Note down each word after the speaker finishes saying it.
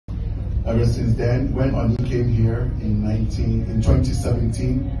ever since then. When Oni came here in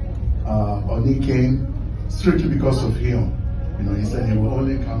 2017, Oni came strictly because of him. You know, he said he will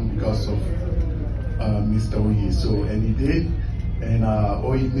only come because of Mr. Oye. So, and he did. And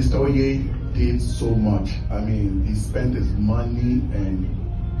Mr. Oye did so much. I mean, he spent his money, and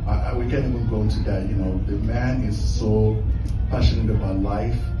we can't even go into that. You know, the man is so passionate about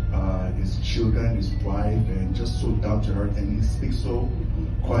life, his children, his wife, and just so down to earth. And he speaks so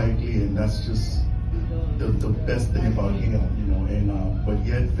quietly, and that's just the best thing about him. You know, and but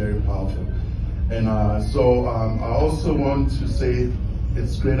yet very powerful. And so I also want to say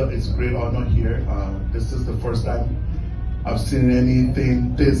it's a great honor here. This is the first time I've seen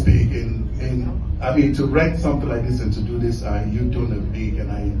anything this big. I mean, to write something like this and to do this, you're doing it big,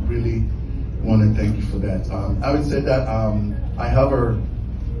 and I really want to thank you for that. I would say that I have our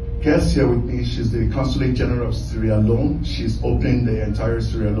guest here with me. She's the Consulate General of Sierra Leone. She's opening the entire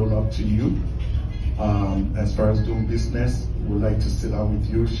Sierra Leone up to you. As far as doing business, would like to sit down with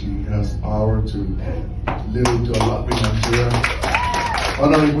you. She has power to literally do a lot with Nigeria.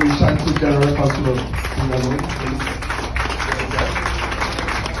 Honorable Shanti General Consul of Sierra Leone, please.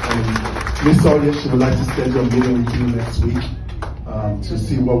 Mr. Oye, she would like to schedule a meeting with you next week to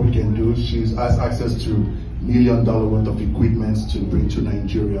see what we can do. She has access to $1 million worth of equipment to bring to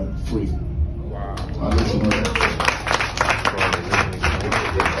Nigeria free. Wow. I'll let you know that.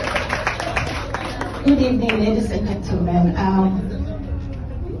 Good evening, ladies and gentlemen.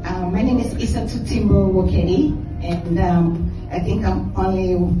 My name is Isatu Timbo Wokedi, and I think I'm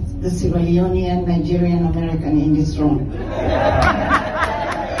only the Sierra Leonean, Nigerian, American in this room.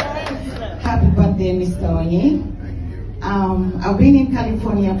 Happy birthday, Mr. Oye. I've been in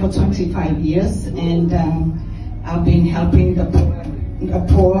California for 25 years, and I've been helping the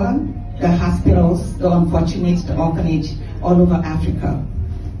poor, the hospitals, the unfortunate, the orphanage all over Africa.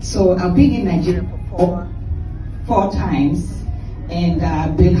 So I've been in Nigeria for four times, and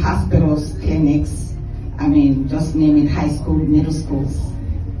built hospitals, clinics, I mean, just name it, high school, middle schools.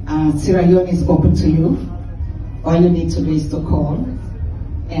 Sierra Leone is open to you. All you need to do is to call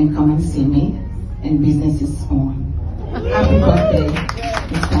and come and see me, and business is on. Happy birthday,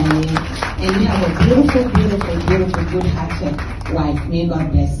 Mr. Oye. And you have a beautiful, beautiful, beautiful, good-hearted wife. May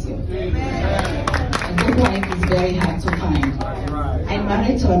God bless you. A good wife is very hard to find. I'm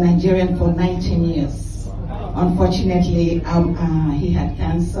married to a Nigerian for 19 years. Unfortunately, he had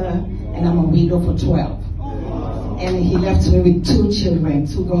cancer, and I'm a widow for 12. And he left me with 2 children,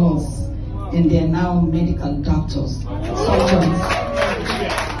 2 girls, and they're now medical doctors, surgeons.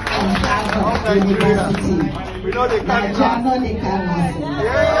 From Harvard University. We know they can't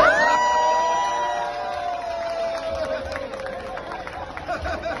last.